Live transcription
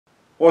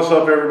What's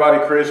up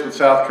everybody, Chris with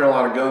South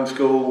Carolina Gun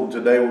School.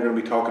 Today we're going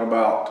to be talking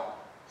about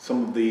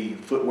some of the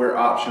footwear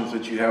options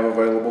that you have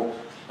available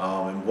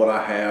and what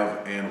I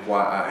have and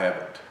why I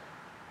haven't.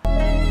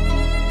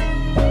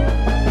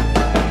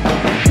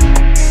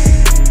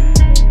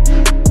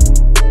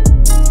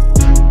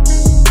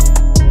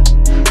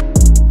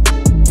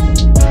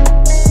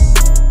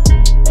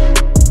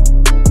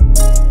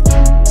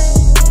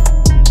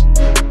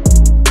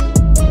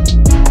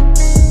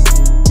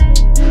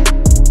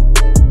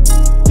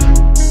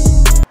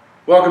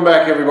 Welcome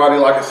back everybody.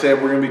 Like I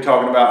said, we're going to be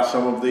talking about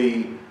some of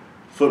the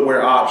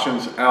footwear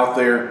options out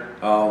there.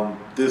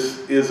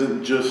 This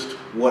isn't just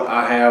what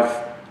I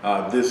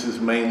have. This is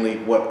mainly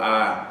what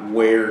I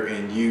wear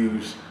and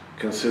use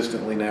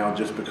consistently now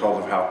just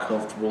because of how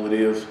comfortable it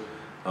is.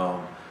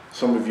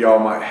 Some of y'all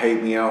might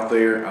hate me out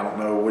there. I don't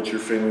know what your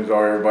feelings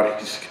are.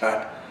 Everybody's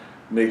got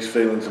mixed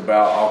feelings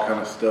about all kind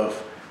of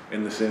stuff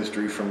in this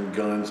industry, from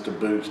guns to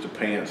boots to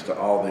pants to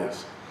all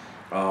this.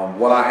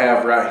 What I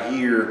have right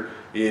here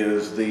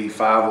is the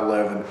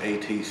 511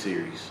 AT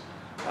series.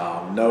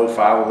 No,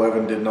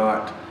 511 did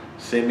not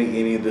send me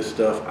any of this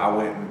stuff. I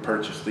went and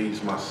purchased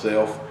these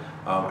myself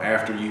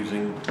after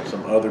using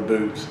some other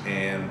boots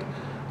and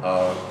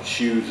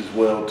shoes as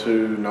well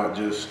too, not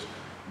just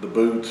the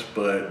boots,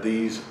 but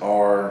these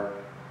are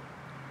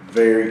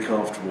very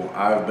comfortable.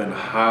 I've been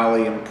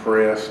highly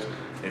impressed.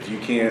 If you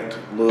can't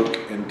look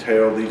and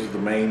tell, these are the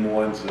main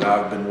ones that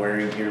I've been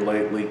wearing here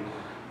lately.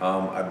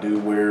 I do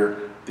wear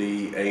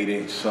the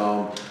 8-inch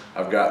some.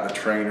 I've got the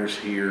trainers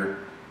here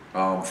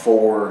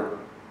for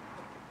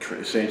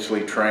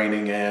essentially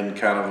training and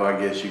kind of, I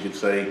guess you could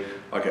say,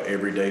 like an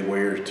everyday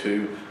wear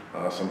too.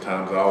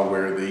 Sometimes I'll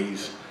wear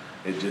these.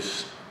 It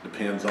just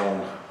depends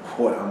on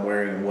what I'm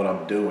wearing and what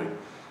I'm doing.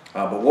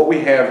 But what we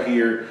have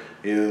here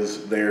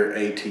is their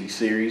AT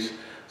series.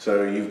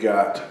 So you've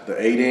got the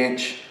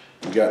 8-inch,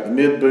 you've got the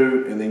mid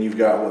boot, and then you've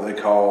got what they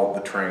call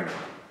the trainer.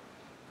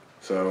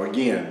 So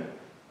again,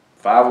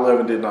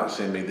 511 did not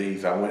send me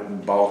these. I went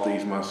and bought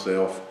these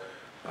myself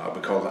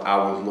because I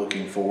was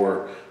looking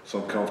for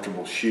some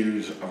comfortable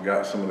shoes. I've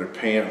got some of their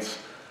pants.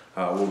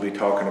 We'll be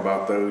talking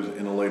about those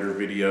in a later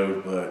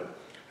video, but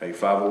hey,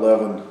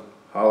 511,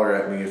 holler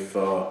at me if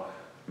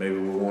maybe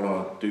we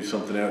want to do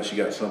something else.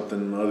 You got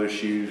something, other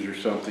shoes or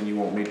something you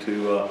want me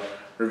to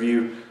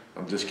review.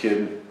 I'm just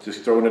kidding,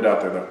 just throwing it out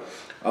there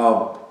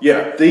though.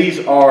 Yeah,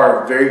 these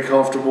are very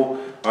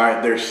comfortable. All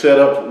right, they're set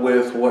up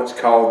with what's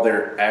called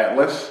their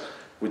Atlas,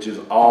 which is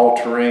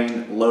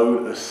all-terrain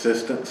load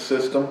assistance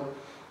system.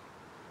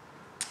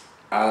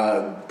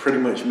 Pretty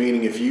much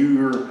meaning if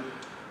you're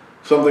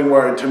something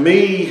where, to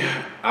me,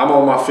 I'm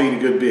on my feet a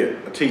good bit.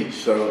 I teach,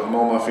 so I'm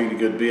on my feet a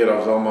good bit. I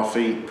was on my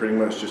feet pretty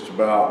much just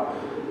about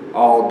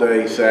all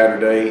day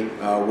Saturday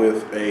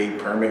with a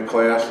permit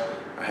class.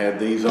 I had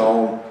these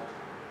on,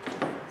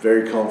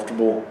 very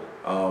comfortable,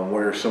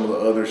 where some of the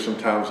others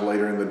sometimes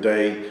later in the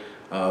day,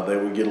 they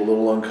would get a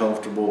little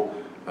uncomfortable.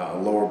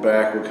 Lower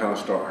back would kind of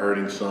start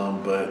hurting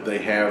some, but they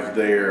have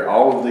their,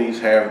 all of these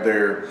have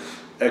their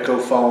Eco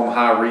Foam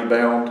high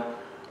rebound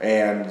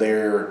and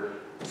their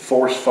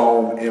Force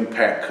Foam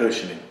impact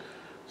cushioning.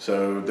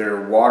 So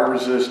they're water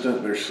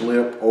resistant, they're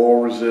slip,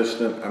 oil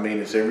resistant. I mean,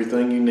 it's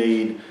everything you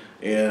need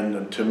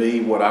in, to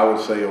me, what I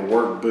would say a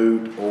work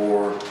boot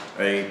or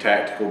a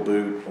tactical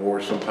boot or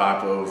some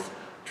type of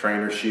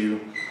trainer shoe,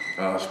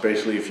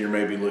 especially if you're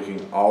maybe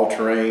looking all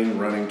terrain,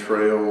 running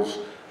trails,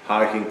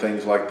 hiking,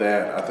 things like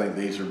that. I think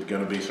these are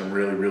going to be some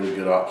really, really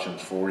good options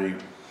for you.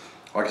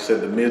 Like I said,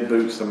 the mid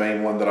boot's the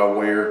main one that I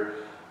wear.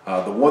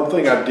 The one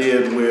thing I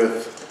did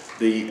with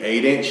the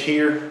 8-inch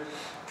here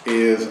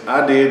is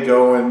I did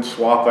go and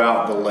swap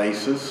out the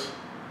laces.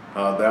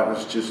 That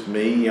was just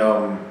me.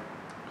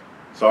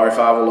 Sorry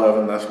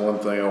 511, that's one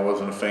thing. I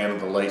wasn't a fan of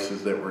the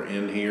laces that were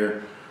in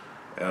here.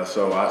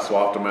 So I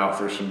swapped them out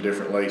for some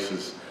different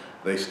laces.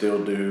 They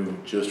still do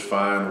just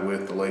fine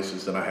with the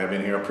laces that I have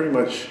in here. I pretty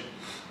much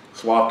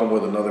swapped them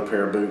with another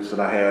pair of boots that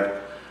I had.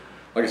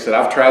 Like I said,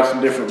 I've tried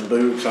some different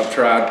boots. I've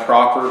tried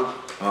proper.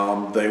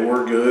 They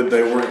were good.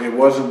 It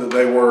wasn't that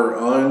they were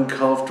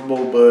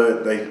uncomfortable,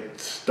 but they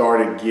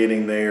started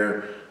getting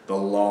there the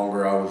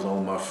longer I was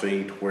on my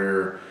feet,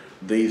 where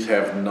these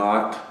have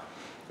not.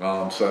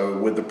 So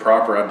with the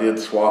proper, I did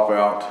swap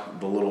out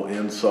the little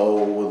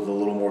insole with a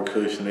little more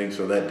cushioning,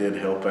 so that did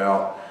help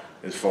out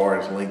as far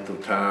as length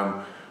of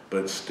time.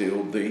 But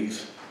still,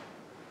 these,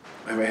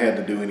 I haven't had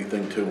to do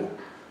anything to them.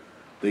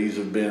 These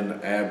have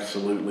been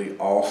absolutely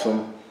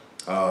awesome.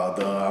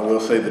 I will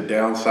say the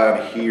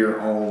downside here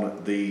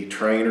on the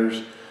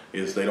trainers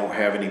is they don't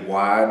have any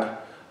wide,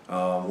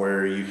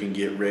 where you can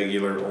get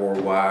regular or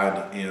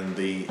wide in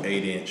the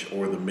 8-inch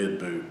or the mid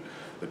boot.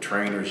 The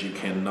trainers you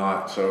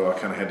cannot, so I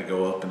kind of had to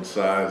go up in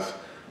size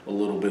a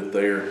little bit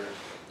there.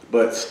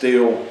 But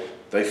still,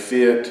 they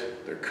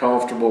fit, they're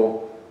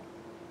comfortable.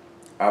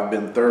 I've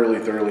been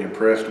thoroughly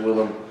impressed with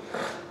them.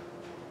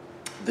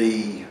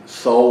 The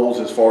soles,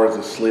 as far as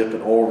the slip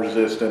and oil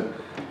resistant,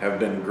 have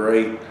been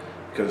great,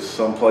 because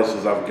some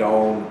places I've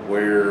gone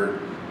where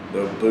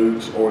the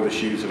boots or the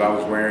shoes that I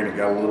was wearing, it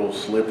got a little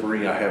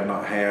slippery. I have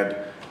not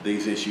had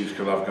these issues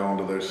because I've gone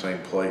to those same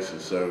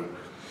places. So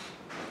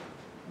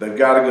they've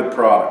got a good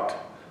product.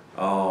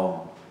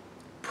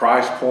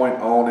 Price point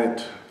on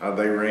it,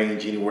 they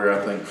range anywhere,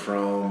 I think,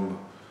 from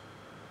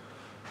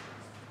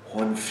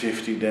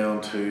 $150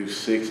 down to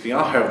 $60.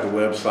 I'll have the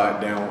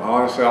website down.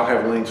 Honestly, I'll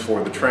have links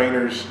for the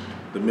trainers,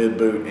 the mid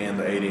boot, and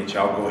the 8-inch.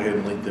 I'll go ahead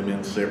and link them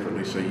in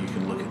separately so you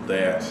can look at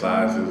that,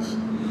 sizes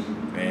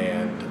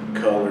and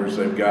colors.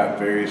 They've got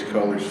various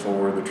colors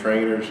for the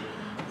trainers,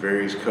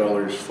 various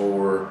colors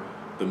for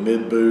the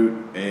mid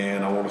boot,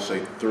 and I want to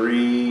say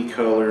 3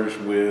 colors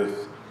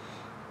with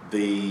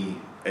the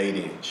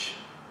 8-inch.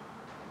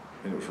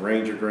 And it was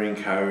Ranger Green,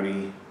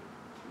 Coyote,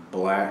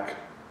 Black.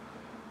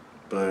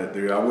 But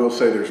I will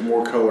say there's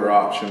more color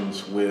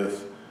options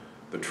with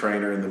the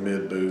trainer and the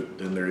mid boot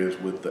than there is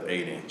with the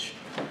 8-inch.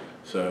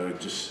 So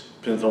it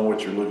just depends on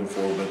what you're looking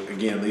for. But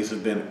again, these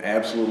have been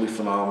absolutely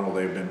phenomenal.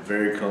 They've been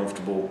very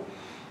comfortable,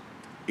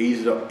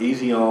 easy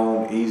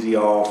on, easy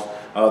off.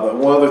 The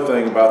one other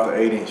thing about the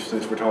 8-inch,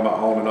 since we're talking about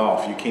on and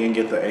off, you can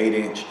get the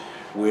 8-inch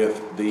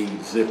with the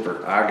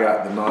zipper. I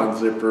got the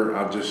non-zipper.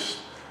 I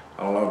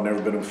don't know, I've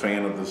never been a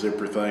fan of the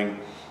zipper thing,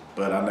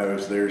 but I know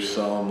there's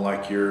some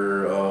like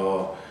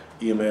your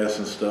EMS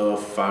and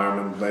stuff,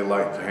 firemen, they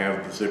like to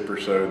have the zipper,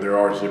 so there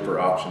are zipper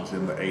options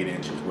in the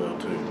 8-inch as well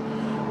too.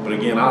 But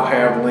again, I'll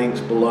have links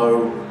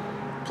below.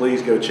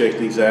 Please go check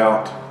these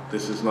out.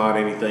 This is not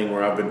anything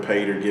where I've been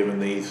paid or given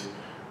these.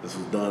 This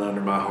was done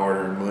under my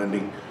hard-earned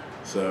money.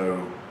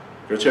 So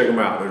go check them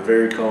out. They're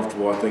very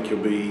comfortable. I think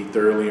you'll be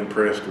thoroughly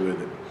impressed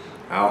with it.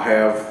 I'll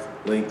have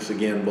links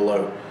again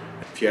below.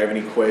 If you have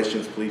any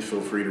questions, please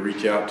feel free to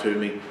reach out to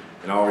me.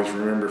 And always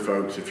remember,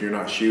 folks, if you're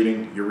not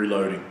shooting, you're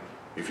reloading.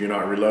 If you're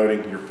not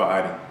reloading, you're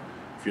fighting.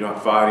 If you're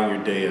not fighting,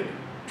 you're dead.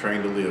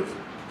 Train to live.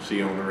 See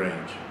you on the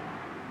range.